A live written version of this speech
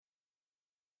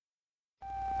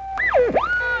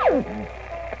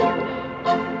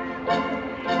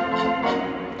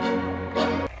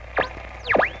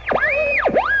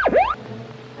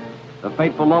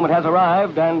fateful moment has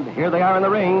arrived, and here they are in the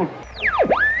ring.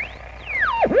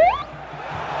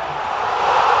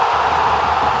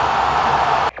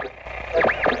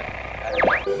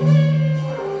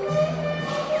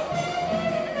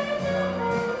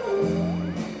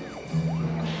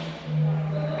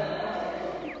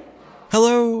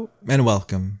 Hello and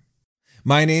welcome.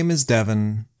 My name is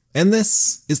Devin, and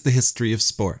this is the History of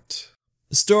Sport.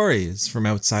 Stories from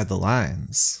outside the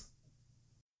lines.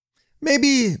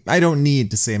 Maybe I don't need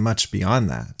to say much beyond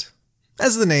that,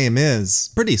 as the name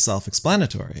is pretty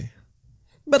self-explanatory.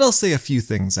 But I'll say a few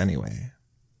things anyway.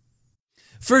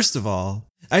 First of all,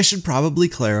 I should probably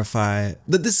clarify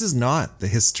that this is not the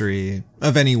history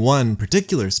of any one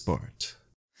particular sport.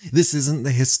 This isn't the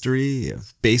history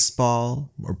of baseball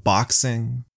or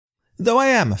boxing, though I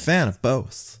am a fan of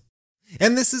both.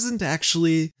 And this isn't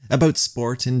actually about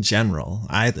sport in general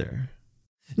either.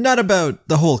 Not about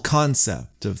the whole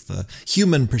concept of the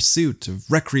human pursuit of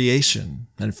recreation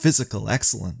and physical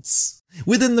excellence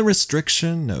within the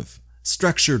restriction of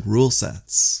structured rule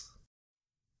sets.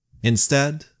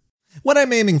 Instead, what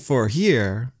I'm aiming for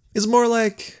here is more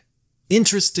like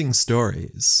interesting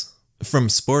stories from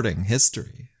sporting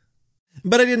history.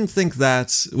 But I didn't think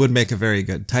that would make a very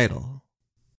good title.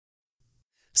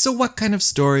 So what kind of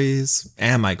stories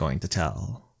am I going to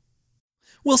tell?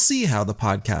 We'll see how the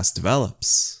podcast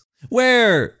develops,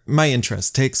 where my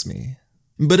interest takes me.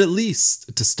 But at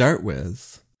least, to start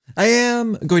with, I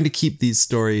am going to keep these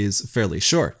stories fairly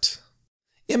short.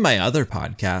 In my other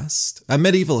podcast, a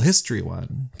medieval history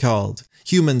one called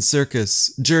Human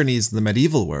Circus Journeys in the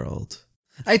Medieval World,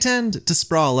 I tend to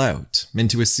sprawl out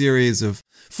into a series of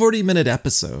 40-minute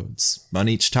episodes on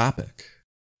each topic.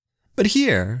 But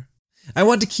here, I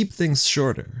want to keep things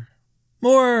shorter,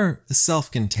 more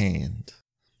self-contained,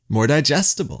 more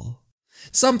digestible,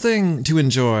 something to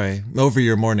enjoy over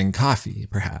your morning coffee,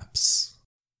 perhaps.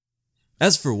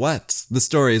 As for what the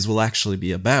stories will actually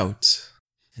be about,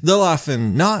 they'll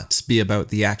often not be about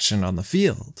the action on the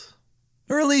field,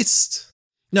 or at least,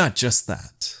 not just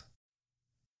that.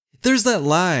 There's that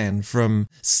line from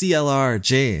C.L.R.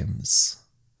 James,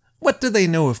 "What do they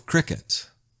know of cricket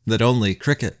that only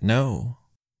cricket know?"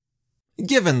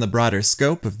 Given the broader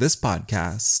scope of this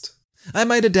podcast, I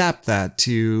might adapt that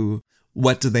to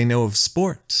what do they know of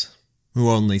sport,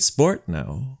 who only sport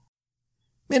know.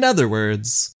 In other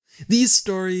words, these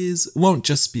stories won't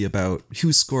just be about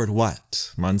who scored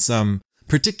what on some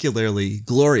particularly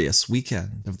glorious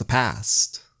weekend of the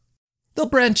past. They'll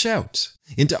branch out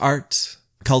into art,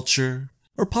 culture,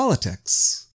 or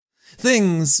politics,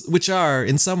 things which are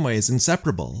in some ways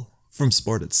inseparable from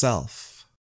sport itself.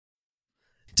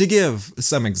 To give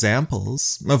some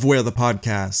examples of where the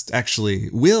podcast actually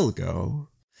will go,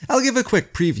 I'll give a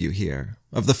quick preview here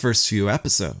of the first few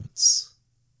episodes.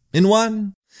 In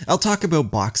one, I'll talk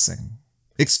about boxing,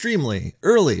 extremely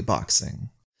early boxing,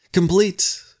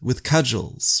 complete with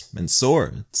cudgels and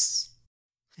swords.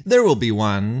 There will be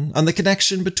one on the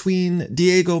connection between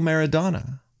Diego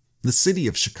Maradona, the city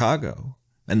of Chicago,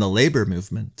 and the labor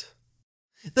movement.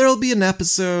 There'll be an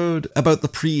episode about the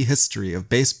prehistory of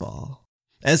baseball,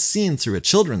 as seen through a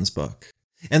children's book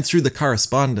and through the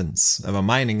correspondence of a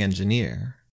mining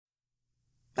engineer.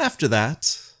 After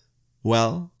that,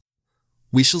 well,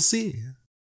 we shall see.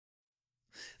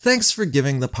 Thanks for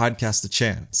giving the podcast a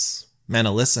chance and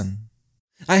a listen.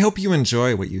 I hope you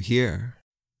enjoy what you hear.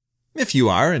 If you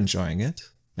are enjoying it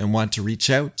and want to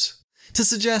reach out to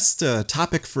suggest a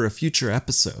topic for a future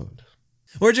episode,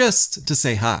 or just to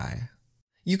say hi,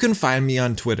 you can find me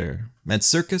on Twitter at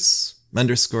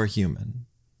circus_human.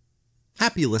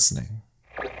 Happy listening.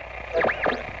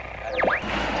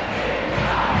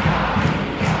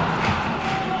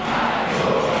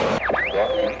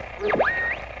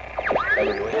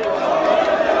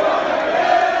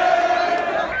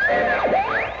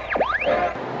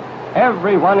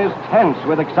 Everyone is tense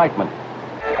with excitement.